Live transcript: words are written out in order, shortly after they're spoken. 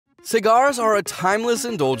Cigars are a timeless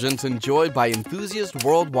indulgence enjoyed by enthusiasts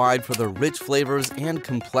worldwide for their rich flavors and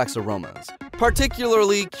complex aromas.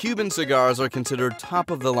 Particularly, Cuban cigars are considered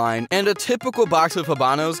top of the line, and a typical box of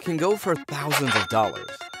Habanos can go for thousands of dollars.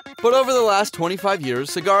 But over the last 25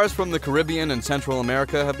 years, cigars from the Caribbean and Central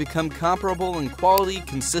America have become comparable in quality,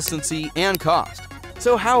 consistency, and cost.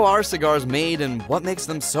 So how are cigars made and what makes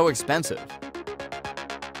them so expensive?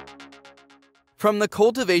 From the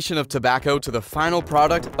cultivation of tobacco to the final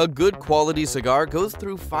product, a good quality cigar goes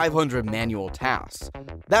through 500 manual tasks.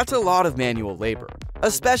 That's a lot of manual labor.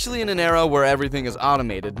 Especially in an era where everything is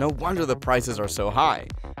automated, no wonder the prices are so high.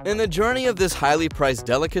 And the journey of this highly priced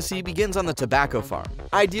delicacy begins on the tobacco farm.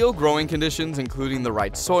 Ideal growing conditions, including the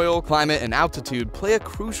right soil, climate, and altitude, play a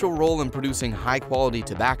crucial role in producing high-quality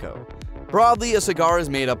tobacco. Broadly, a cigar is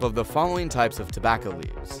made up of the following types of tobacco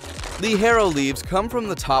leaves. Ligero leaves come from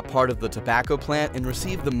the top part of the tobacco plant and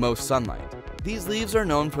receive the most sunlight. These leaves are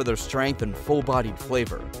known for their strength and full-bodied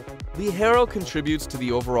flavor. Ligero contributes to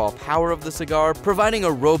the overall power of the cigar, providing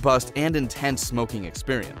a robust and intense smoking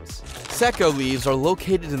experience. Seco leaves are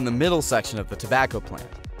located in the middle section of the tobacco plant.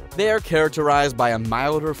 They are characterized by a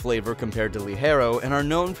milder flavor compared to Ligero and are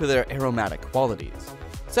known for their aromatic qualities.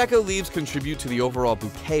 Seco leaves contribute to the overall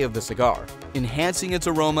bouquet of the cigar, enhancing its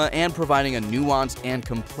aroma and providing a nuanced and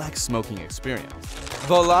complex smoking experience.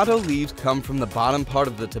 Volado leaves come from the bottom part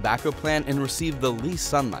of the tobacco plant and receive the least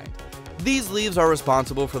sunlight. These leaves are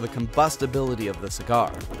responsible for the combustibility of the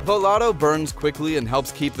cigar. Volado burns quickly and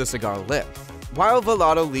helps keep the cigar lit. While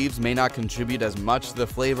Volado leaves may not contribute as much to the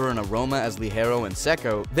flavor and aroma as Ligero and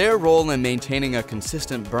Seco, their role in maintaining a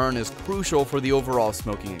consistent burn is crucial for the overall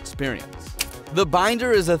smoking experience. The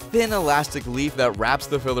binder is a thin elastic leaf that wraps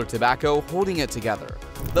the filler tobacco, holding it together.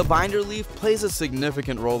 The binder leaf plays a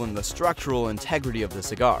significant role in the structural integrity of the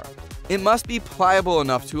cigar. It must be pliable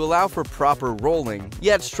enough to allow for proper rolling,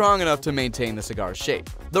 yet strong enough to maintain the cigar's shape.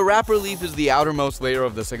 The wrapper leaf is the outermost layer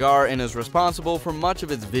of the cigar and is responsible for much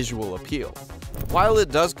of its visual appeal. While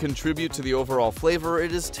it does contribute to the overall flavor,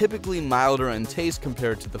 it is typically milder in taste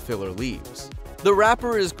compared to the filler leaves. The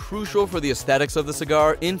wrapper is crucial for the aesthetics of the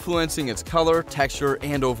cigar, influencing its color, texture,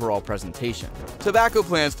 and overall presentation. Tobacco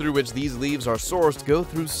plants through which these leaves are sourced go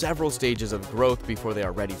through several stages of growth before they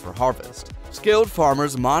are ready for harvest. Skilled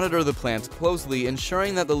farmers monitor the plants closely,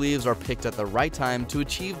 ensuring that the leaves are picked at the right time to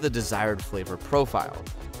achieve the desired flavor profile.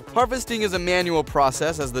 Harvesting is a manual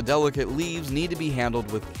process as the delicate leaves need to be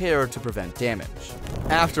handled with care to prevent damage.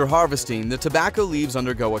 After harvesting, the tobacco leaves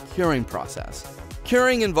undergo a curing process.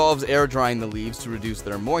 Curing involves air drying the leaves to reduce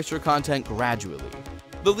their moisture content gradually.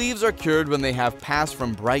 The leaves are cured when they have passed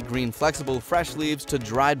from bright green flexible fresh leaves to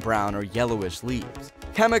dried brown or yellowish leaves.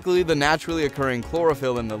 Chemically, the naturally occurring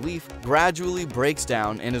chlorophyll in the leaf gradually breaks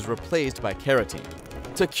down and is replaced by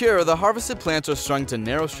carotene. To cure, the harvested plants are strung to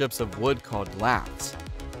narrow strips of wood called laths.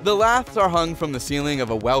 The laths are hung from the ceiling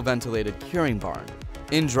of a well-ventilated curing barn.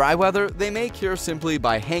 In dry weather, they may cure simply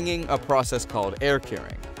by hanging, a process called air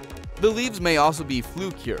curing. The leaves may also be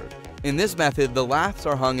flue cured. In this method, the laths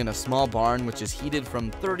are hung in a small barn which is heated from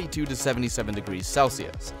 32 to 77 degrees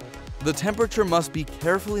Celsius. The temperature must be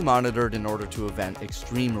carefully monitored in order to prevent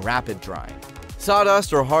extreme rapid drying.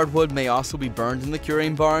 Sawdust or hardwood may also be burned in the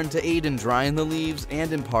curing barn to aid in drying the leaves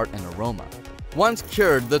and impart an aroma. Once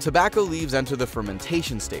cured, the tobacco leaves enter the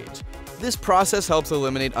fermentation stage. This process helps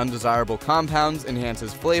eliminate undesirable compounds,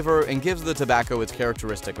 enhances flavor, and gives the tobacco its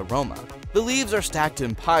characteristic aroma. The leaves are stacked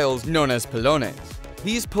in piles known as pilones.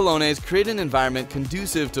 These pilones create an environment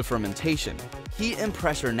conducive to fermentation. Heat and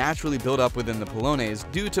pressure naturally build up within the pilones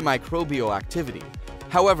due to microbial activity.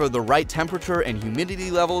 However, the right temperature and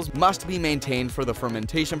humidity levels must be maintained for the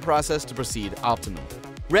fermentation process to proceed optimally.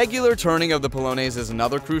 Regular turning of the pilones is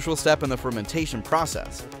another crucial step in the fermentation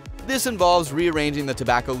process. This involves rearranging the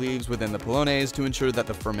tobacco leaves within the pilones to ensure that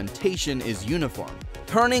the fermentation is uniform.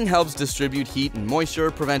 Turning helps distribute heat and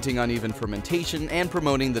moisture, preventing uneven fermentation and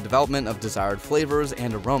promoting the development of desired flavors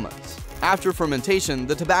and aromas. After fermentation,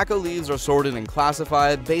 the tobacco leaves are sorted and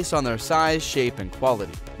classified based on their size, shape, and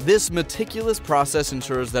quality. This meticulous process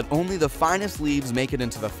ensures that only the finest leaves make it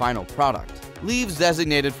into the final product. Leaves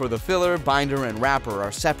designated for the filler, binder, and wrapper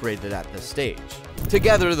are separated at this stage.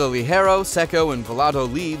 Together, the Ligero, Seco, and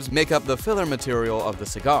Volado leaves make up the filler material of the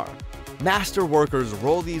cigar. Master workers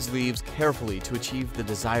roll these leaves carefully to achieve the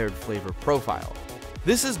desired flavor profile.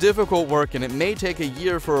 This is difficult work and it may take a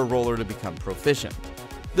year for a roller to become proficient.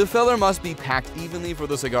 The filler must be packed evenly for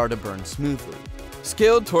the cigar to burn smoothly.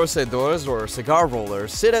 Skilled torcedores or cigar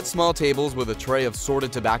rollers sit at small tables with a tray of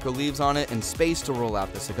sorted tobacco leaves on it and space to roll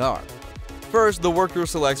out the cigar. First, the worker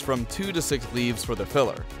selects from 2 to 6 leaves for the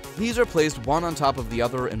filler. These are placed one on top of the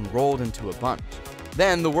other and rolled into a bunch.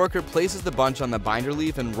 Then, the worker places the bunch on the binder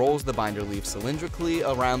leaf and rolls the binder leaf cylindrically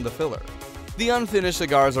around the filler. The unfinished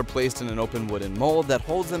cigars are placed in an open wooden mold that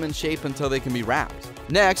holds them in shape until they can be wrapped.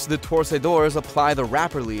 Next, the torcedores apply the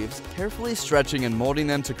wrapper leaves, carefully stretching and molding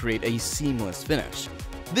them to create a seamless finish.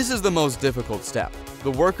 This is the most difficult step.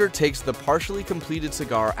 The worker takes the partially completed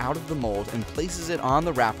cigar out of the mold and places it on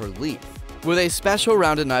the wrapper leaf. With a special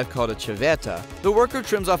rounded knife called a civeta, the worker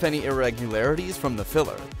trims off any irregularities from the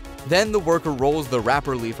filler. Then the worker rolls the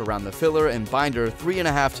wrapper leaf around the filler and binder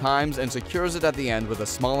 3.5 times and secures it at the end with a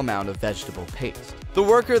small amount of vegetable paste. The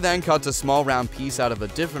worker then cuts a small round piece out of a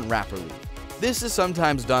different wrapper leaf. This is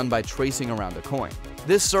sometimes done by tracing around a coin.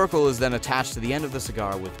 This circle is then attached to the end of the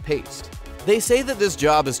cigar with paste. They say that this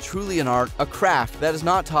job is truly an art, a craft that is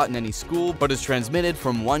not taught in any school but is transmitted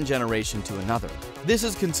from one generation to another. This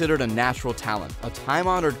is considered a natural talent, a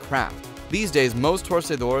time-honored craft. These days, most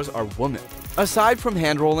torcedores are women. Aside from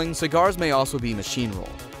hand-rolling, cigars may also be machine-rolled.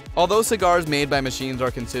 Although cigars made by machines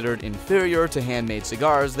are considered inferior to handmade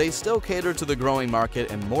cigars, they still cater to the growing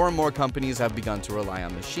market, and more companies have begun to rely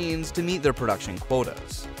on machines to meet their production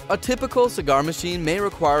quotas. A typical cigar machine may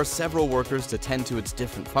require several workers to tend to its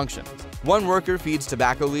different functions. One worker feeds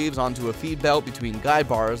tobacco leaves onto a feed belt between guide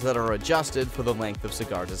bars that are adjusted for the length of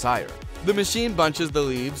cigar desired. The machine bunches the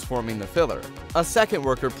leaves, forming the filler. A second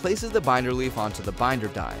worker places the binder leaf onto the binder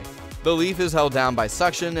die. The leaf is held down by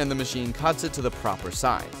suction and the machine cuts it to the proper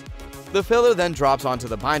size. The filler then drops onto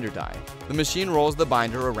the binder die. The machine rolls the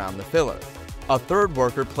binder around the filler. A third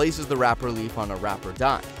worker places the wrapper leaf on a wrapper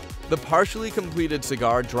die. The partially completed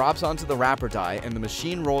cigar drops onto the wrapper die and the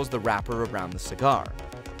machine rolls the wrapper around the cigar.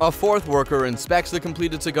 A fourth worker inspects the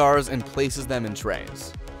completed cigars and places them in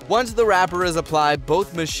trays. Once the wrapper is applied,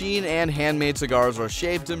 both machine and handmade cigars are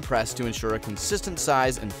shaped and pressed to ensure a consistent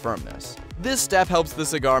size and firmness. This step helps the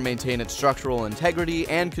cigar maintain its structural integrity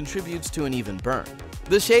and contributes to an even burn.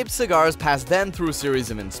 The shaped cigars pass then through a series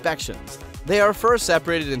of inspections. They are first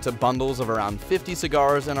separated into bundles of around 50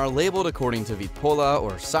 cigars and are labeled according to vitola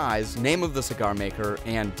or size, name of the cigar maker,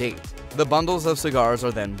 and date. The bundles of cigars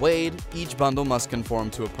are then weighed. Each bundle must conform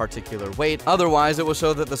to a particular weight, otherwise it will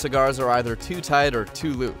show that the cigars are either too tight or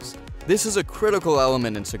too loose. This is a critical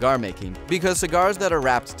element in cigar making, because cigars that are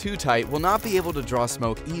wrapped too tight will not be able to draw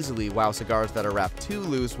smoke easily, while cigars that are wrapped too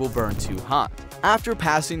loose will burn too hot. After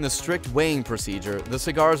passing the strict weighing procedure, the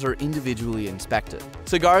cigars are individually inspected.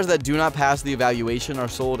 Cigars that do not pass the evaluation are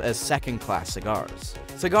sold as second-class cigars.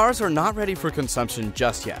 Cigars are not ready for consumption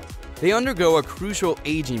just yet. They undergo a crucial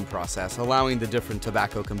aging process, allowing the different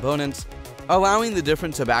tobacco components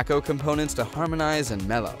to harmonize and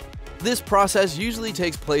mellow. This process usually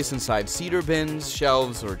takes place inside cedar bins,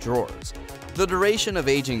 shelves, or drawers. The duration of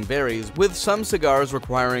aging varies, with some cigars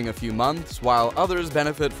requiring a few months, while others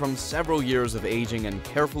benefit from several years of aging in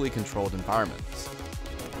carefully controlled environments.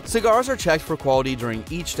 Cigars are checked for quality during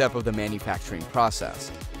each step of the manufacturing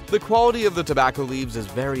process. The quality of the tobacco leaves is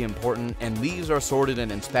very important, and leaves are sorted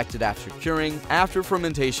and inspected after curing, after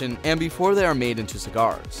fermentation, and before they are made into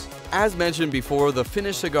cigars. As mentioned before, the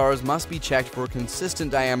finished cigars must be checked for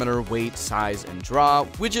consistent diameter, weight, size, and draw,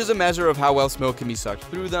 which is a measure of how well smoke can be sucked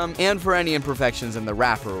through them, and for any imperfections in the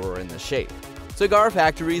wrapper or in the shape. Cigar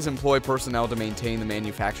factories employ personnel to maintain the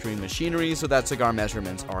manufacturing machinery so that cigar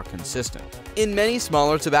measurements are consistent. In many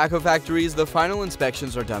smaller tobacco factories, the final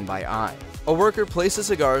inspections are done by eye. A worker places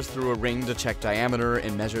cigars through a ring to check diameter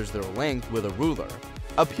and measures their length with a ruler.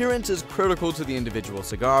 Appearance is critical to the individual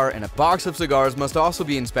cigar, and a box of cigars must also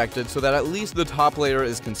be inspected so that at least the top layer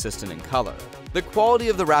is consistent in color. The quality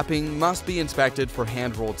of the wrapping must be inspected for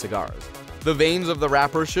hand-rolled cigars. The veins of the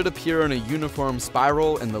wrapper should appear in a uniform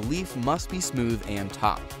spiral, and the leaf must be smooth and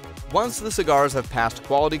topped. Once the cigars have passed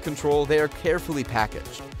quality control, they are carefully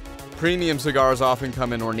packaged. Premium cigars often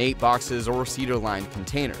come in ornate boxes or cedar-lined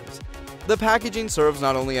containers. The packaging serves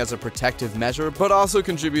not only as a protective measure, but also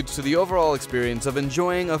contributes to the overall experience of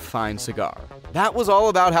enjoying a fine cigar. That was all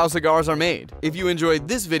about how cigars are made. If you enjoyed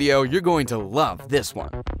this video, you're going to love this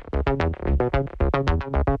one.